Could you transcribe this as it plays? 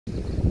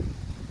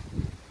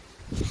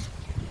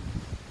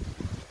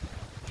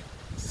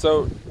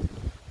So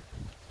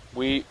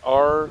we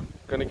are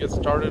gonna get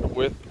started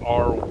with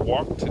our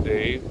walk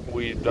today.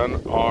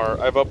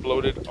 I've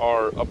uploaded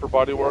our upper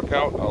body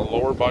workout, a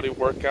lower body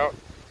workout.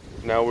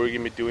 Now we're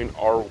gonna be doing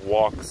our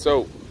walk.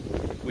 So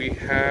we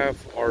have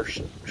our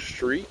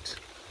street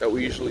that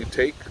we usually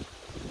take.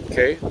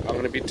 Okay, I'm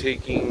gonna be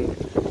taking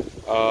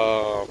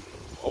a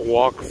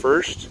walk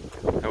first,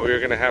 and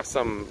we're gonna have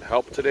some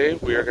help today.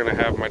 We are gonna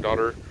have my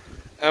daughter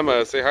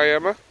Emma. Say hi,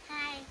 Emma.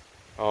 Hi.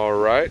 All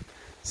right.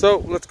 So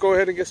let's go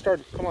ahead and get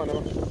started. Come on,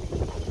 Emma.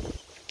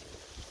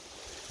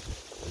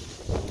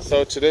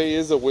 So today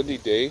is a windy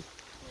day. Yeah.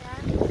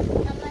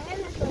 My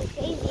hair is going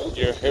crazy.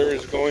 Your hair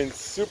is going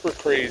super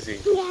crazy.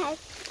 Yes,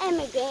 I'm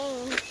a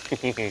game.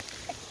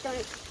 It's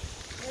going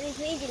really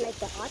crazy like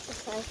the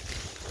octopus.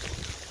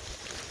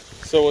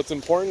 So what's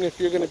important if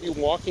you're going to be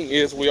walking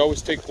is we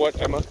always take what,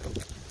 Emma?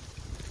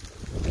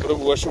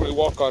 What should we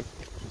walk on?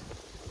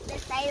 The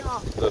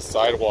sidewalk. The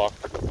sidewalk.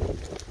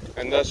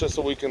 And that's just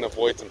so we can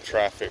avoid some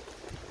traffic.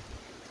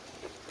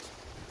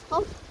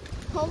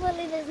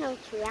 Hopefully there's no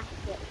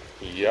traffic.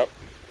 Yep.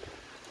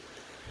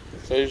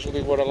 So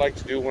usually what I like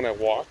to do when I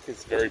walk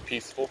is very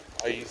peaceful.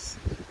 I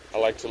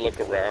like to look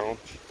around,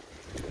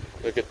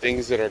 look at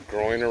things that are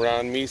growing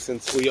around me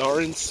since we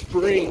are in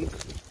spring.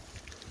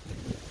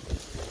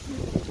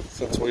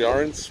 Since we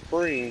are in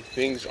spring,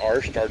 things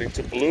are starting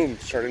to bloom,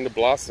 starting to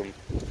blossom.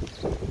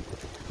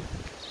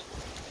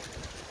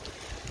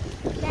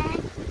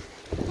 Dad,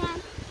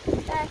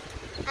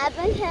 I've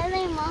been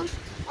telling Mom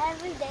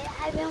every day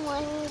I've been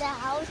wanting the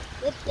house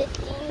with the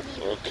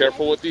candy. Well,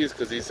 careful with these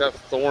because these have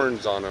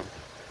thorns on them.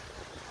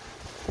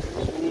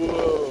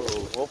 Whoa,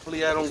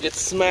 hopefully I don't get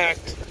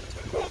smacked.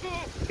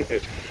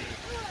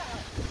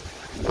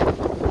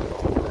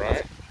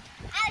 Alright.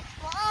 I'm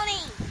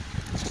falling.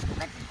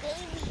 But the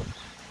baby.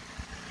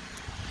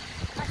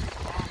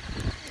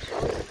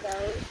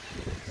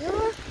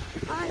 You're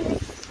on the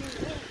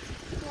street.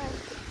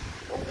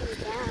 Looking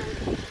down.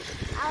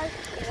 I was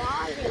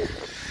falling.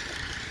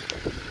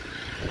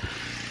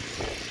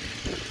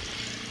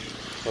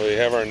 So we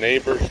have our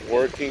neighbors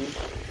working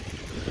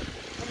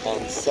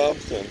on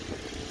something.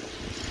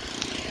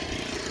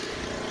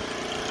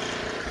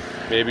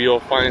 Maybe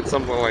you'll find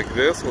something like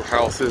this with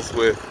houses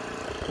with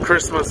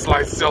Christmas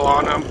lights still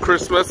on them.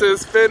 Christmas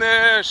is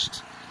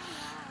finished!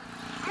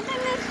 And then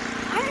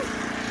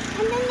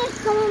there's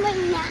someone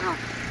right now.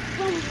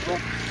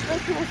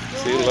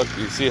 See, look,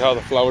 you see how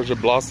the flowers are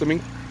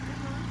blossoming?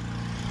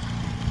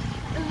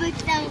 With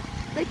some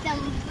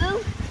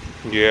roots.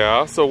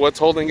 Yeah, so what's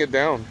holding it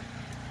down?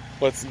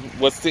 What's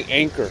the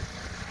anchor?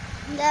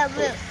 The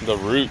roots. The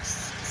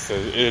roots. So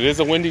it is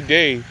a windy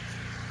day.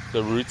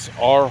 The roots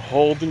are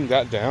holding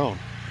that down.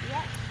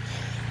 Yep.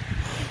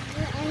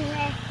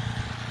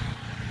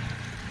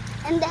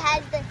 And it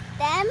has the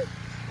stem,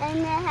 and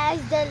it has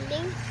the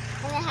leaves,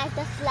 and it has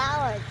the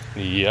flowers.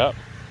 Yep.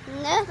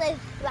 And there's like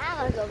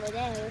flowers over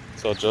there.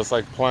 So just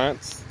like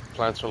plants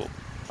are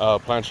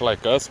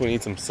like us. We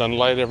need some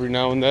sunlight every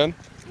now and then.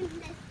 And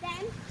the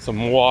stem.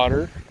 Some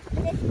water.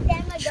 The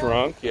stem of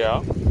Trunk,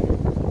 yeah.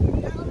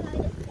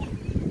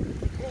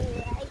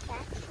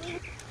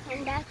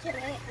 And that's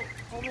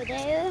over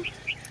there.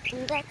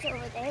 And that's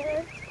over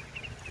there.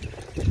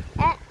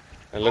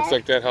 It looks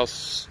like that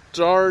house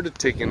started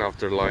taking off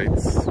their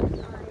lights. Oh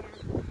yeah.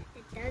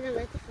 It doesn't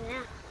look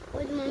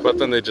like that. But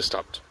then they just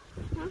stopped.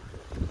 Huh?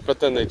 But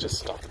then they just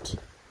stopped.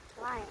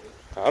 Why?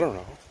 I don't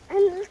know. And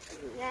look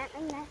at that,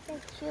 and that's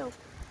like too.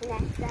 On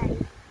that side.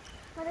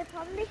 But they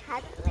probably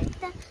had it like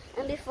that.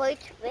 And before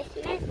it's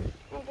Christmas,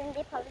 and then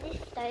they probably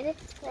started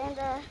putting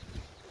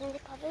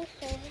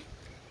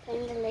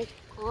the like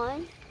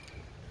on.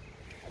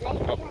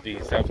 Oh,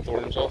 these have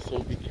thorns also.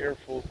 Be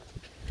careful.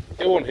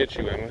 It won't hit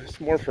you, Emma. It's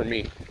more for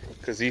me.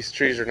 Because these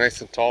trees are nice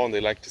and tall and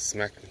they like to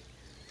smack me.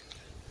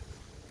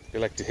 They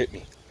like to hit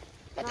me.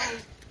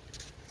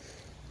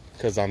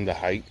 Because I'm the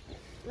height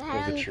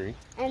of the tree.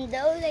 And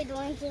those are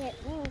going to hit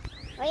me,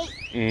 right?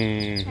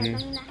 Mm-hmm.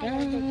 Because I'm the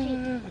height of the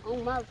tree. Oh,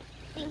 Mom.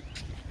 See?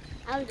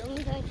 I was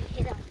only going to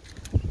hit them.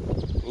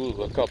 Ooh,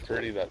 look how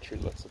pretty that tree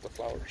looks with the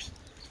flowers.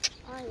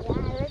 Oh, yeah.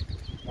 Look.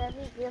 That'd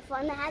be beautiful.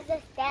 And it has a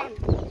stem.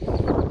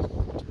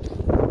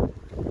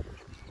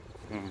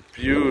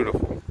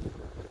 Beautiful.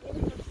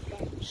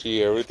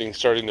 See, everything's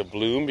starting to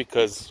bloom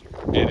because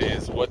it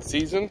is what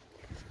season?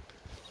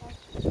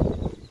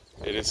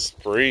 It is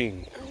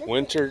spring.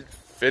 Winter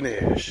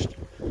finished.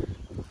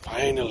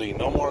 Finally,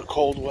 no more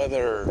cold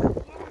weather.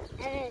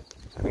 And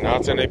now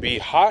it's going to be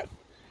hot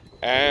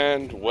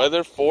and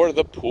weather for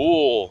the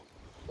pool.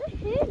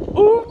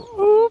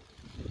 Ooh.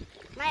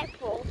 My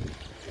pool.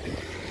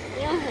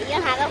 You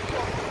don't have a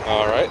pool.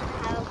 All right. I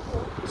have a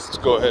pool. Let's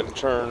go ahead and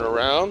turn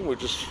around. We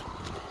just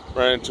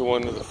ran into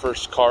one of the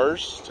first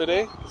cars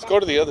today. Let's go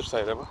to the other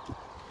side, Emma.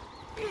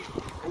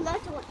 And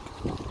that's one.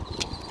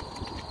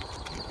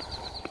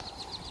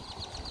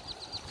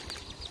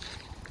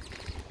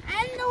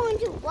 I'm going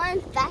to run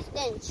fast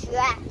and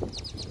track.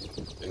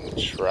 In the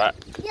track.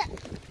 Yeah.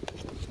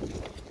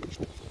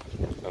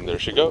 And there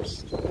she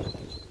goes.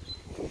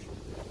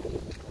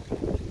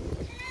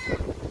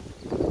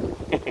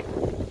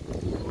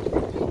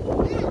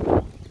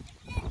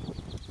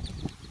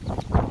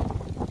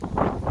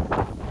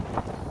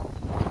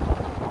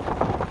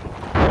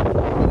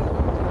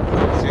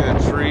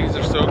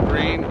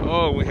 rain.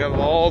 Oh, we have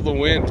all the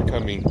wind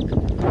coming.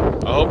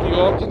 I hope you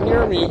all can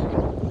hear me.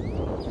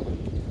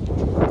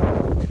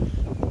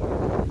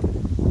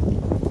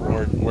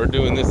 We're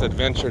doing this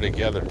adventure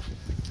together.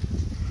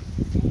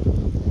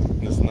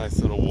 This nice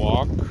little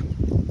walk.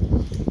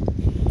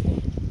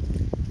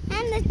 And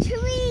the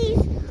trees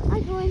are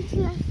going to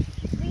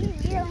be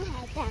real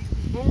like that.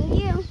 And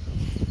you.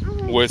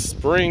 With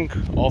spring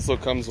also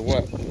comes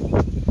wet.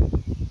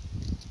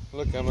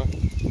 Look, Emma.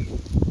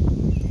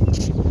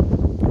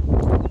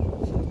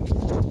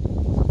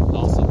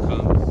 Also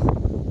comes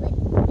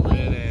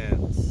wet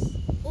ants.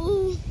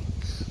 Ooh.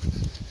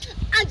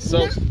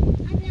 So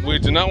we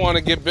do not want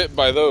to get bit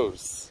by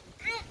those.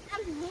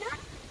 I'm not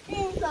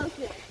being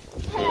focused.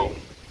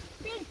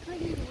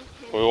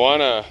 We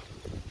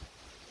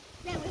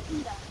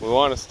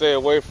want to stay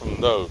away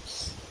from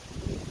those.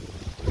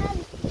 Cause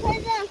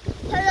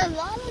a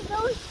lot of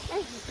those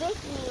that's bit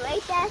me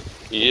right there.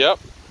 Yep.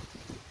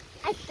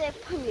 I said,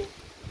 come here.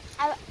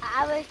 I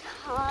was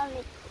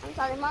calling. I'm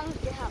sorry, Mom,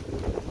 to help me.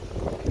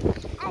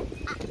 I'm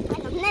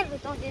never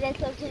going to do that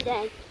so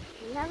today.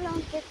 I'm never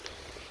going to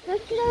go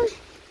to those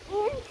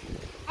ants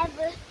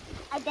ever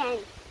again.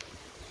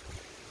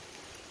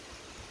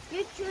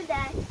 You do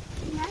that.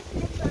 Not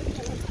the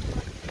person.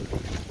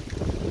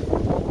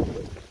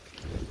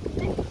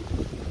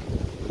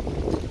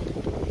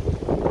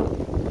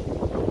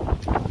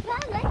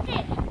 Well, look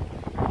it.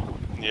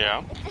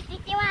 Yeah. I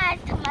think you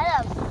want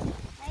tomatoes,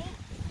 right?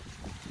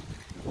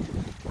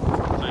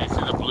 So you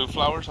see the blue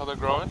flowers, how they're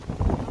growing?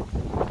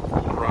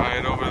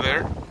 Right over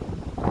there.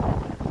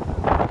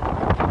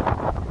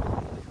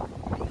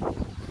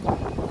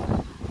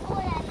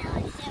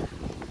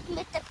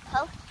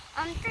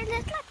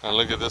 And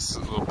look at this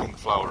little pink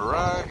flower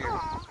right here.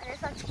 Oh,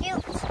 that's so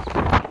cute.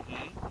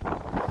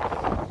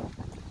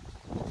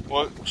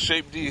 What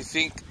shape do you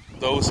think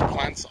those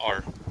plants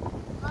are?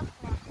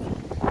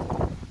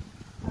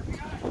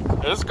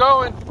 It's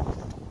going.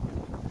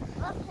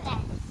 What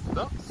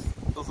plants?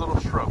 Those little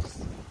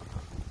shrubs.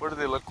 What do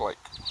they look like?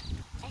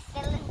 A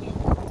cylinder.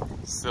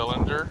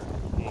 Cylinder.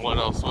 What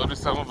else? What do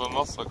some of them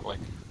else look like?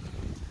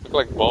 Look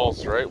like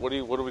balls, right? What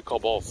do we call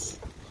balls?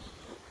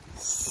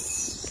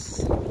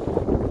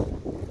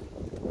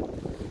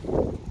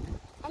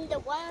 And the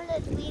one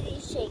that's really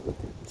shaped.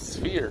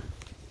 Sphere.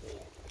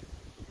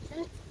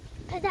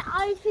 Because I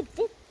always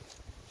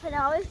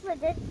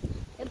forget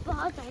the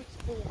balls are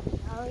sphere.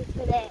 I always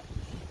forget.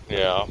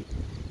 Yeah.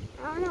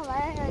 I don't know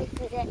why I always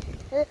forget.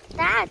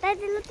 That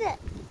look at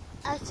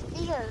a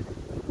sphere.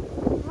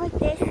 Like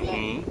this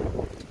here.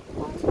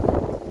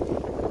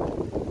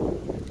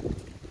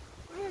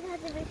 Why does it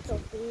have to be so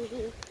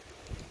big?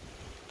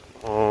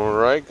 All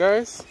right,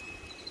 guys.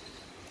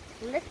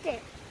 Look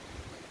it.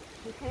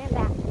 I'm coming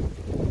back.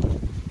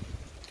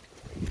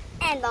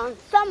 And on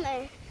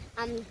summer,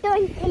 I'm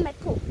doing in my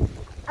pool.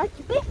 At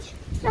the beach,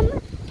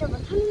 summer, so we're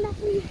coming back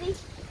from the beach,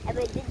 and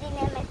we're digging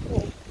in my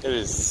pool. It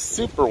is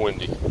super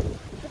windy. Super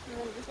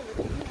windy, so we're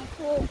coming in my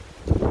pool.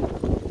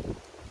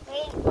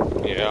 Right?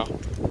 Yeah.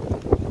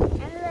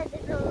 And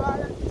there's a lot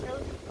of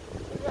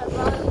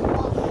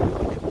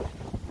balls.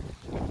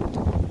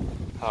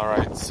 All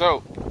right.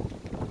 So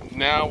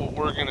now what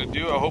we're gonna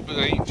do? I hope it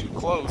ain't too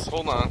close.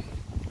 Hold on.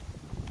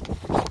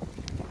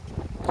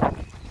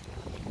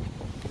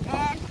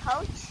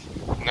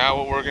 Now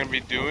what we're going to be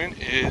doing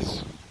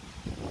is,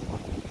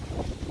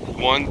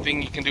 one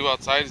thing you can do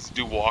outside is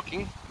do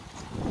walking.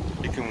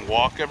 You can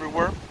walk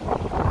everywhere.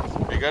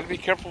 But you got to be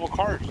careful with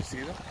cars. You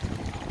see them?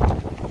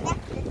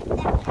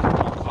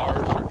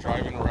 Cars are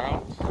driving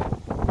around.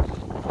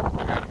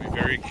 You got to be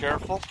very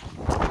careful.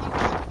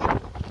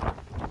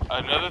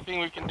 Another thing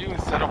we can do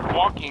instead of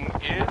walking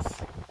is,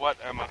 what,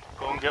 Emma?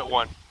 Go and get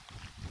one.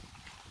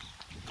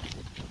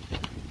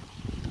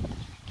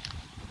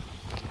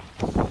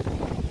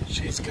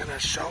 She's gonna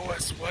show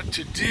us what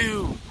to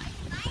do.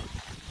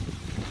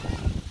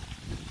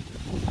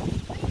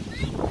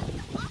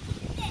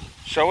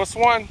 Show us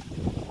one.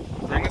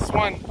 Bring us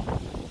one.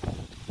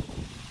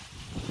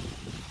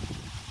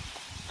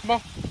 Come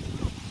on.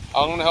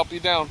 I'm gonna help you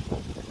down.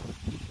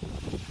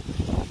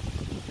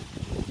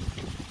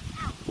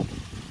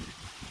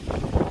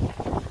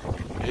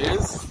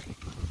 Is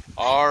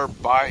our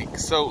bike.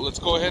 So let's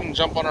go ahead and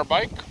jump on our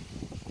bike.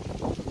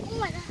 Oh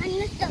my God, I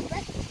missed the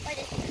rest for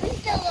the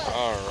sprinkler.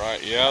 All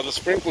right, yeah, the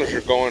sprinklers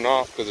are going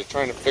off because they're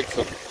trying to fix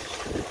them.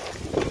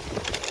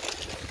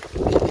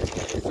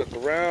 Look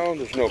around,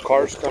 there's no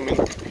cars coming.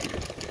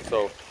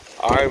 So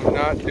I'm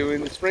not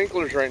doing the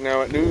sprinklers right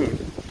now at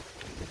noon.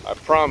 I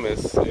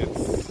promise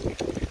it's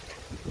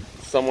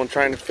someone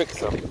trying to fix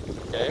them,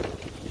 okay?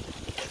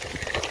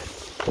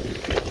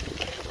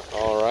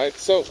 All right,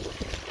 so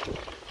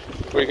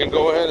we can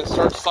go ahead and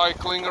start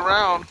cycling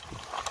around.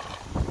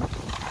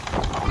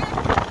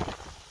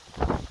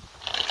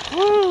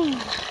 Woo!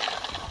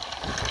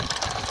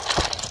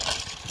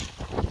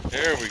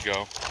 There we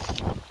go.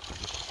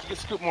 You can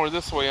scoot more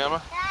this way,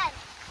 Emma. Dad,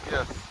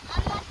 Yes.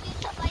 I'm not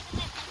used to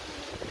biking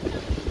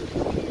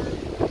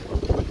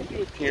Do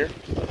it here.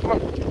 Come on.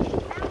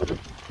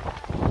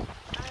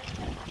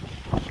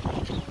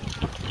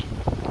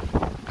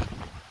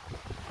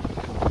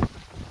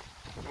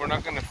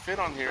 fit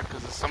on here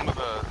because of some of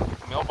the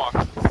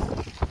mailboxes.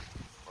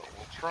 But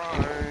we'll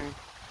try.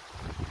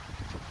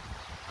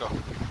 Go.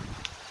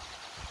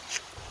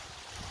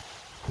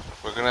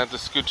 We're gonna have to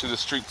scoot to the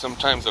street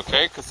sometimes,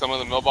 okay? Because some of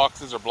the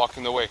mailboxes are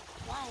blocking the way.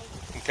 Why?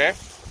 Okay?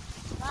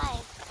 Why?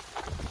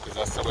 Because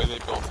that's the way they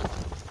built it.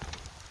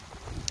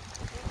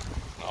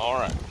 All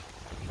right.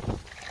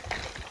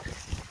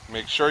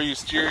 Make sure you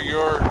steer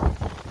your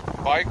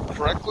bike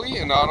correctly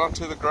and not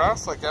onto the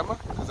grass like Emma,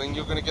 because then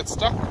you're gonna get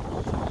stuck.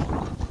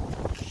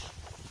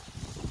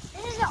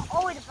 This is an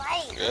old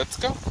bike. Let's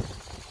go.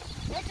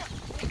 This is a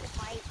big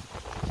bike.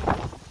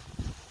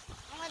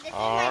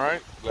 All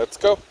right, let's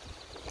go.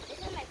 This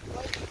is my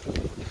bike.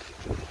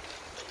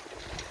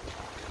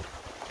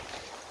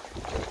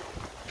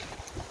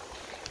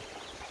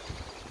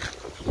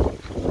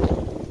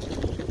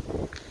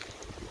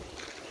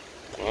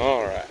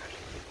 All right.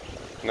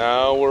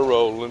 Now we're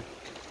rolling.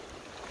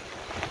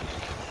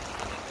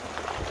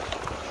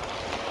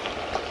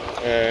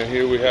 And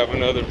here we have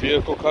another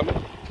vehicle coming.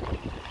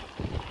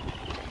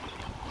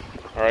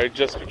 All right,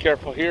 just be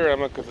careful here,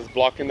 Emma, because it's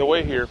blocking the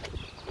way here.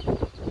 Go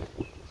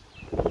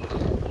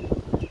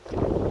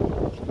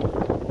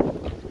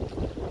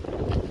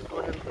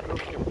ahead and put it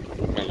over here.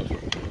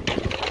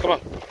 Come on.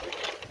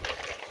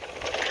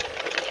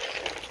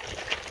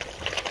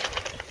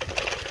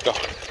 Go.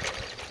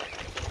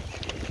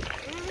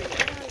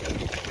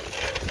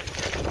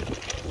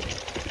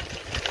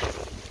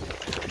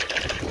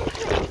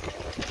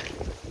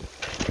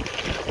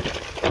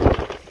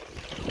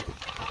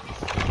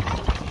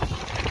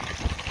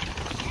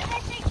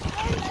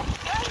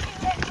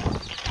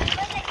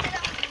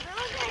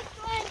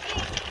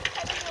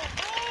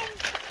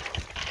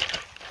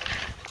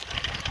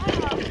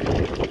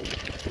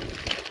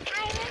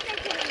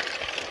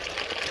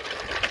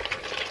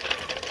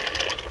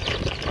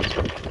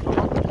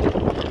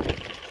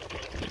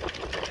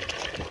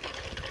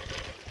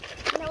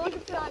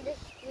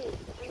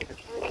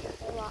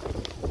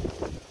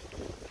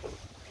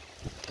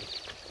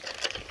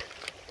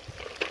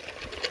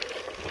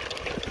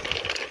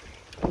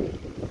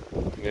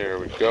 There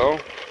we go.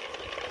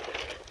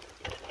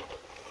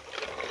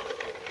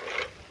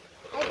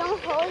 I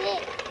don't hold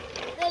it.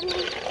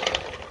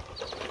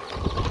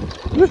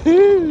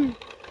 Woohoo!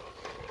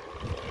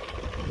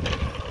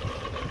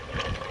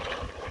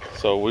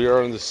 So we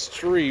are on the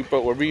street,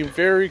 but we're being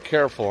very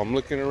careful. I'm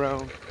looking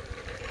around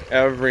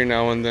every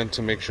now and then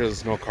to make sure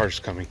there's no cars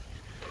coming.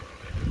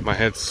 My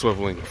head's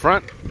swiveling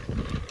front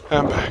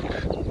and back,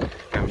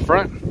 and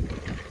front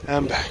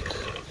and back,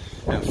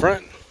 and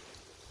front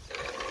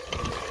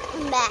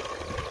and back,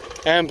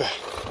 and back,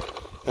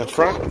 and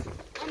front and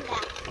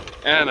back,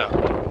 and up,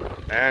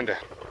 and down.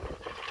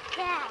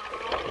 down,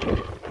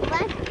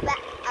 front,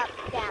 back, up,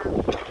 down.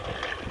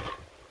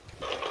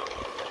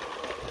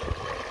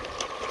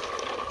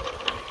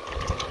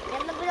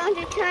 Never going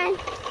to turn.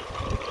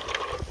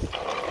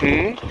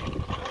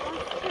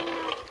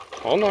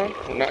 Hold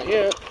on, not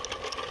yet.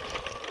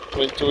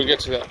 Wait till we get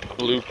to that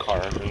blue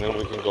car, and then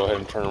we can go ahead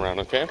and turn around,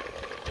 okay?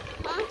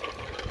 Huh?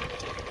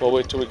 We'll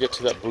wait till we get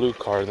to that blue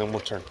car, then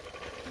we'll turn.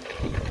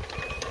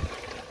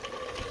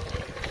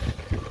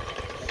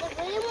 But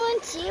I really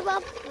want to see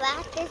about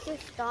practice to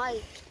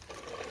start.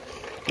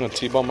 A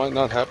T-ball might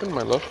not happen,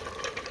 my love.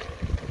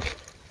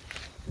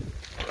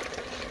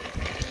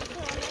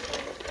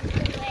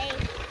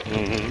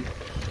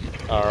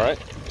 All right,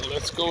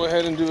 let's go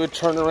ahead and do a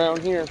turn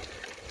around here.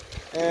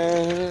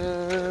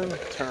 And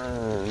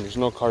turn. There's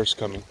no cars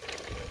coming.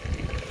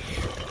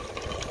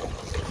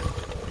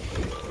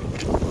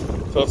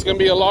 So it's going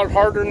to be a lot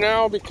harder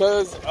now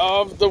because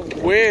of the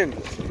wind.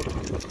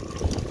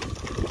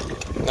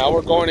 Now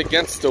we're going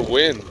against the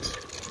wind.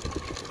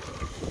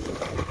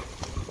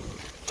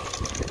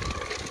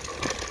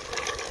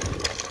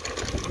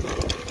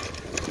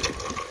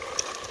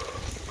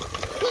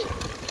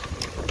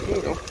 Here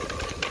we go.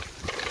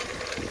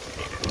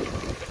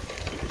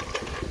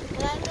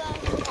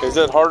 Is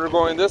it harder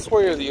going this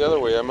way or the other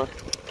way, Emma?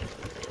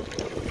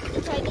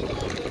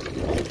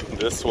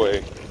 This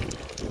way.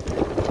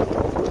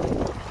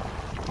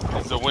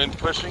 Is the wind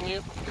pushing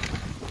you?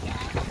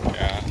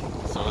 Yeah.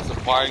 So it's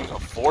applying a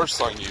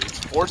force on you. It's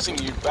forcing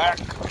you back,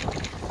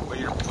 but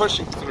you're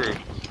pushing through.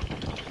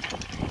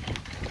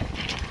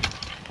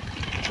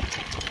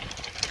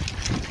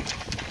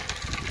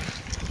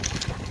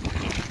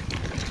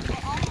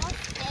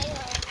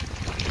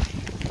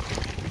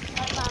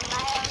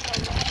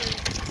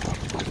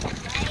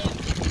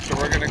 So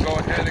we're going to go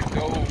ahead and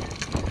go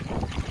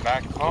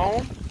back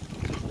home.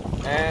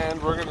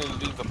 And we're going to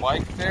leave the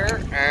bike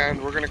there,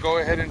 and we're going to go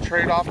ahead and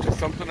trade off to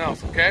something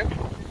else, okay?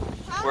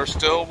 Huh? We're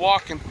still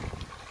walking.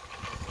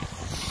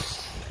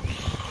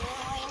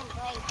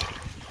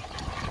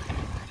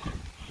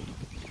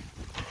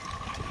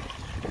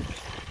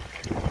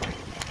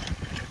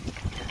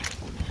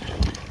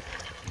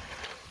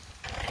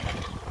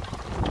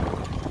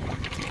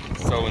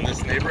 So in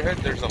this neighborhood,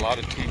 there's a lot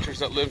of teachers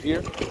that live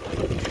here.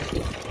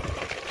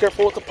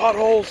 Careful with the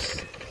potholes.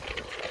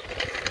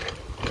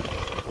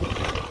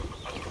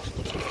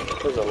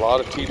 There's a lot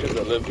of teachers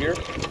that live here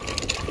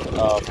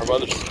from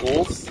other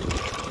schools,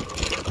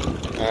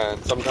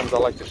 and sometimes I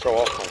like to show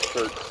off my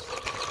shirts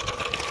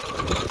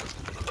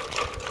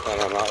when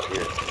I'm out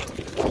here.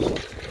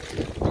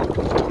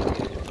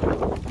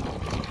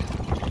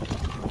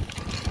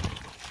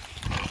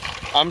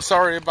 I'm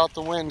sorry about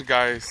the wind,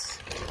 guys.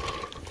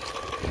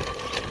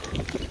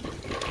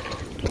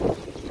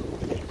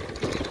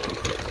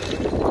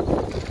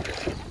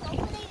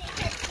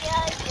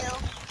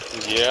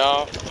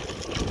 Yeah.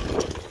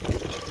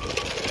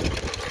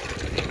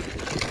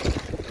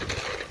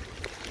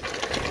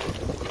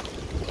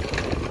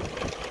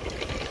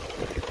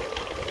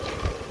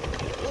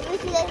 Did you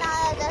see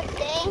another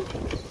thing?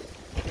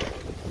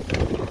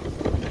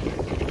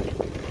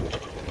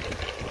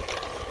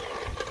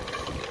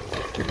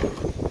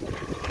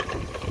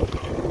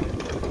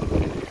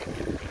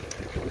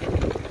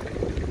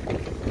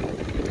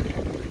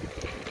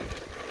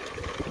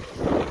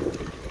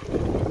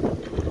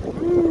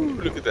 Ooh,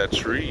 look at that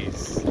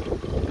trees.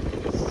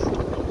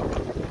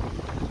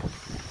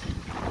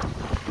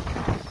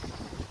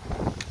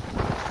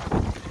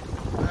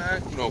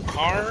 No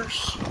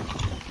cars.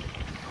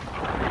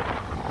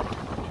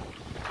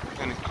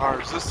 Any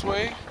cars this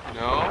way?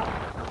 No.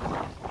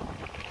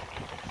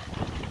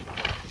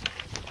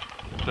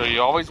 So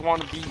you always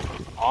want to be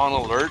on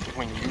alert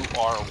when you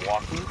are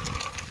walking,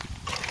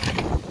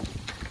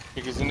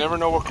 because you never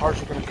know where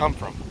cars are going to come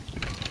from.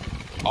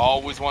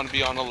 Always want to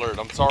be on alert.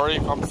 I'm sorry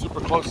if I'm super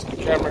close to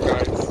the camera,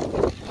 guys.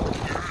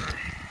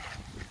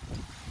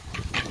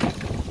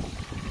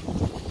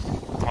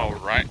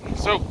 Alright,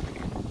 so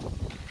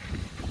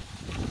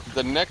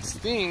the next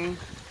thing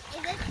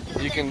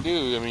you can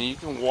do, I mean, you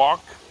can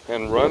walk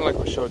and run like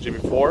we showed you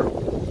before.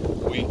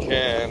 We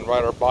can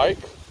ride our bike.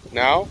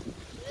 Now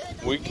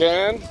we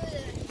can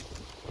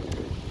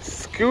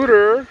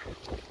scooter.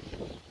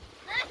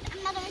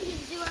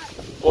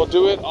 We'll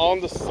do it on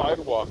the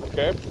sidewalk,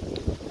 okay?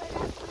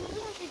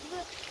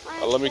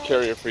 Let me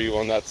carry it for you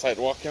on that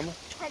sidewalk, Emma.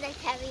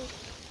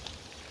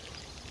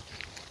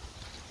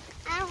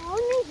 I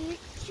want to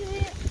do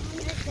it on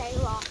the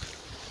sidewalk.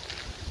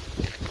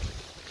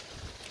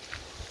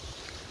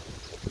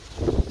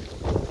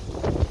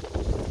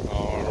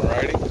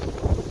 Alrighty.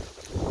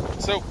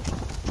 So,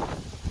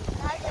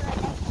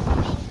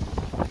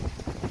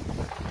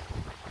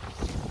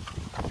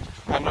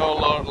 I know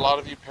a lot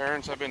of you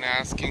parents have been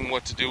asking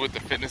what to do with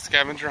the fitness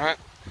scavenger hunt.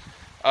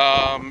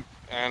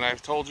 And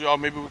I've told you all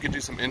maybe we could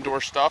do some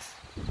indoor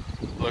stuff.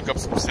 Look up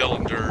some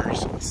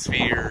cylinders,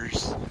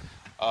 spheres,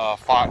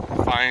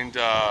 find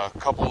a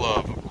couple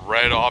of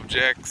red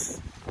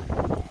objects.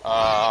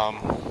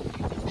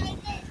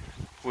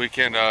 We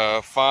can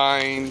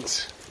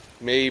find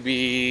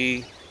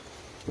maybe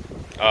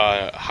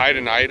hide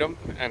an item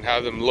and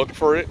have them look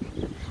for it.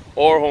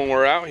 Or when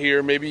we're out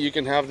here, maybe you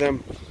can have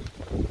them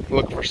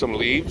look for some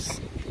leaves.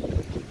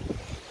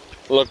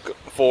 Look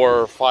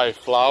for 5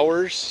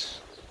 flowers.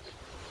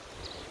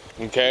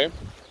 Okay?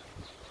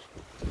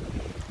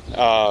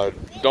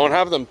 Don't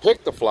have them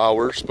pick the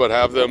flowers, but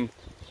have them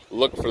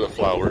look for the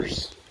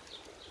flowers.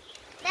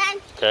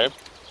 Okay?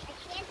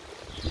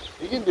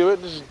 You can do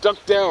it. Just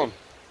duck down.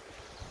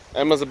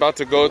 Emma's about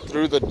to go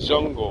through the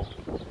jungle.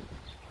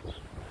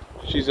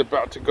 She's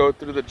about to go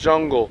through the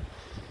jungle.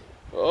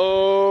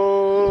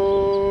 Oh.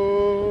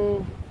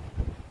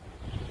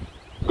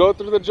 Go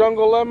through the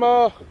jungle,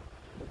 Emma.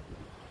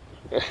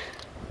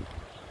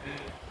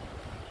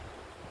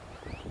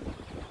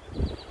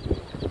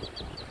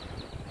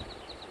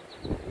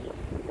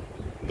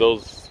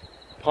 Those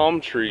palm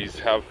trees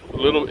have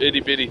little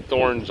itty bitty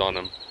thorns on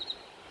them.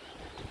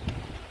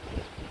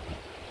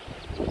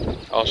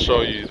 I'll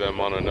show you them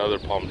on another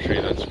palm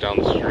tree that's down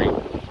the street.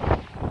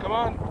 Come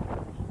on.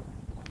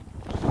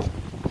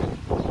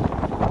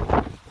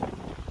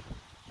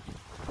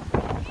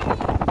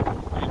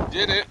 You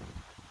did it.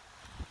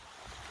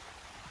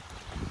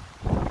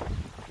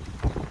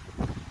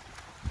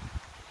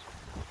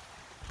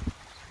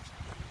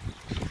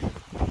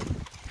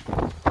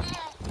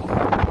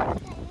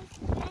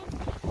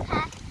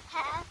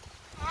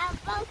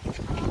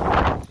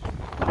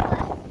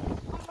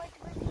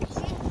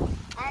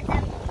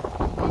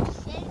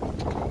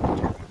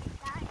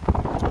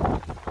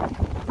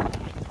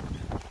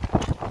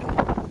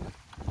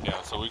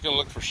 So we can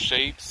look for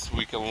shapes,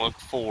 we can look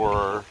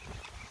for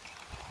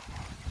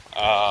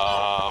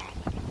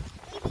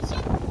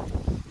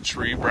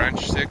tree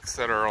branch sticks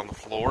that are on the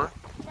floor,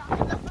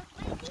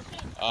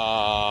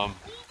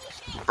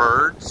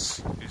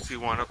 birds. You see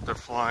one up there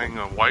flying,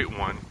 a white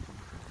one.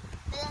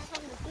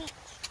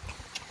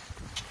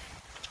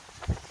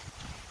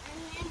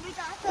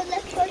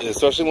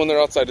 Especially when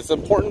they're outside. It's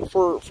important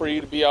for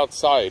you to be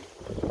outside.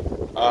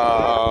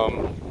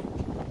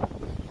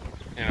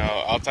 You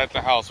know, outside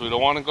the house. We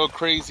don't want to go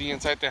crazy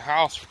inside the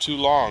house for too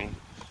long.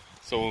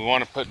 So we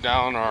want to put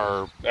down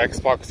our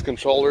Xbox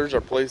controllers, our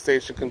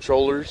PlayStation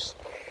controllers,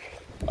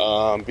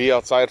 be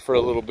outside for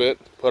a little bit,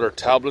 put our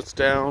tablets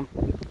down,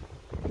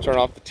 turn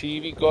off the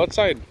TV, go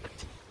outside.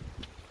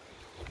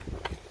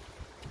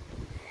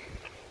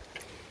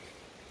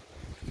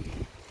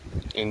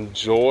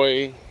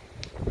 enjoy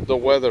the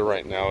weather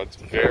right now. It's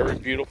very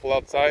beautiful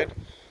outside.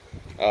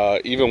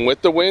 Even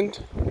with the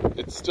wind,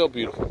 it's still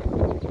beautiful.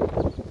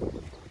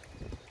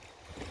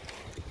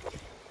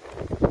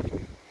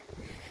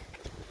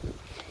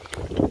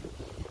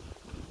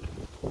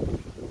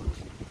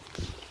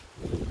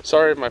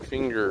 Sorry if my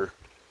finger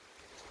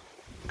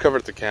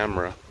covered the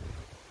camera.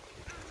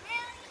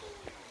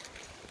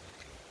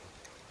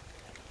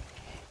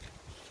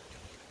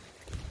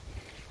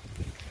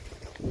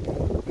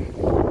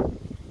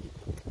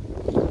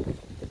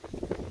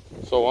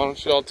 So why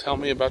don't you all tell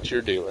me about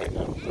your day right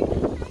now?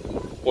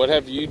 What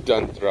have you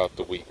done throughout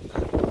the week?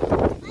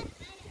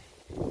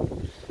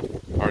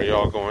 Are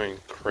y'all going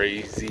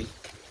crazy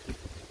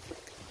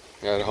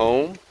at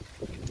home?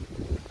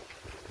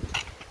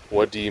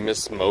 What do you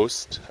miss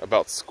most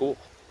about school?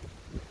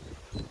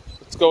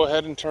 Let's go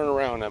ahead and turn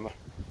around, Emma.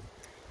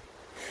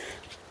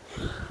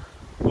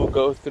 We'll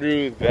go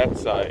through that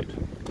side.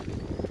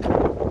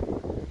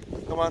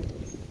 Come on.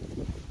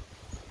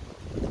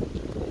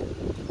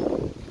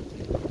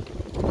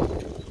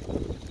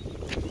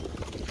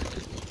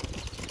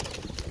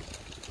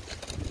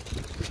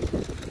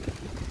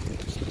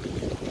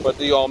 What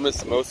do you all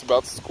miss most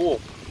about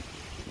school?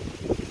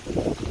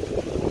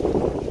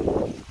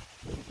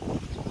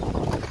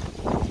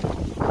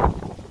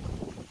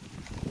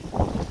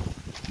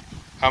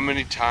 How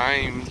many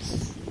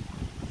times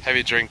have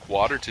you drank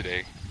water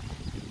today?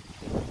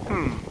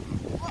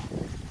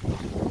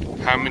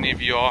 How many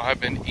of you all have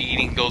been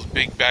eating those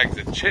big bags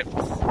of chips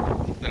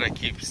that I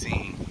keep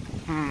seeing?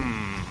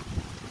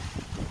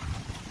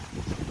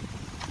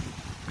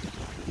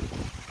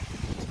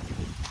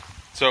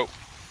 So,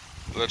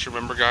 let's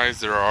remember, guys,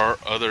 there are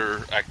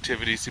other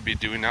activities to be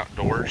doing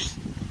outdoors.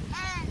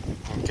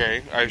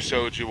 Okay, I've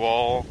showed you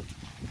all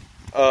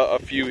a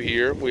few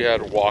here. We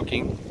had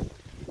walking.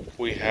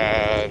 We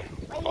had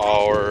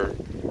our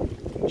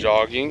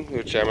jogging,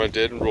 which Emma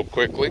did real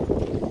quickly.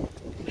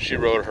 She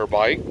rode her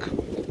bike.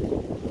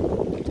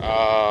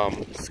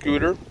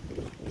 Scooter,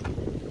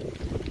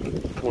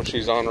 which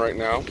she's on right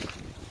now.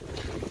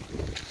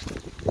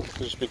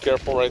 Just be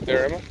careful right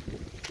there, Emma,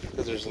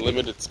 because there's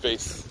limited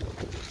space.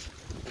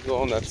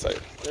 Go on that side.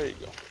 There you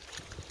go.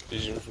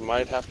 You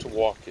might have to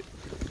walk it.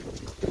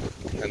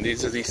 And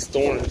these are these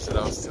thorns that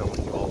I was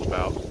telling you all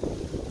about.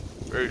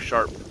 Very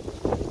sharp.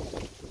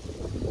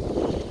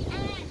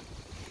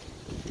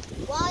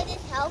 Water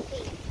is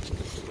healthy.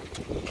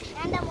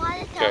 And the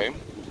water is Okay.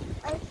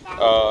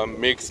 healthy.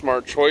 Make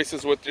smart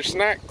choices with your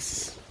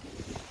snacks.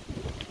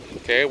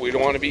 Okay, we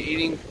don't want to be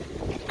eating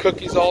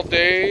cookies all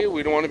day.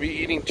 We don't want to be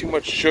eating too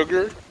much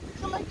sugar.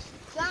 Too much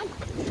junk.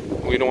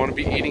 We don't want to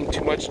be eating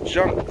too much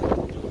junk.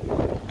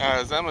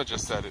 As Emma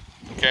just said it.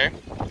 Okay,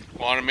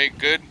 we want to make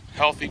good,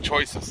 healthy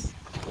choices.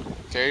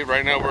 Okay,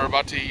 right now we're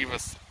about to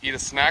eat a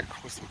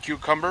snack with some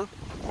cucumber.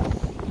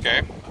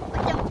 Okay,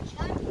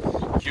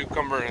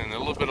 cucumber and a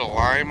little bit of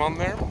lime on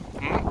there.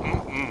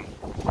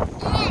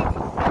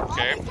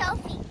 Okay,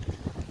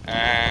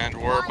 and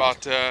we're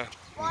about to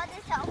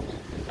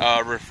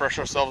refresh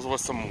ourselves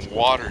with some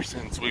water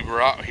since we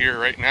were out here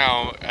right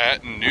now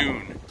at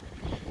noon.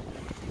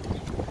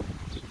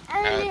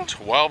 At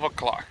 12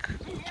 o'clock.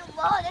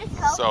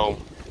 So,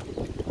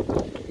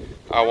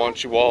 I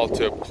want you all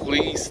to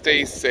please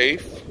stay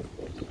safe.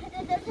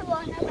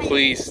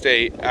 Please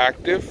stay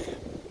active.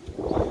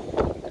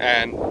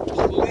 And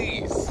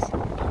please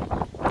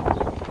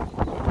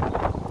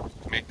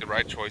make the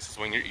right choices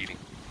when you're eating.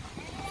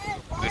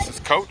 This is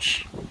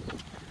Coach.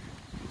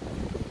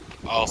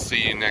 I'll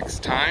see you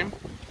next time.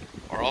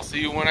 Or I'll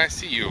see you when I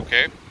see you,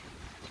 okay?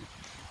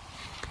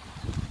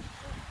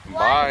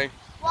 Bye.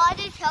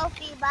 Water is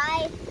healthy.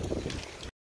 Bye.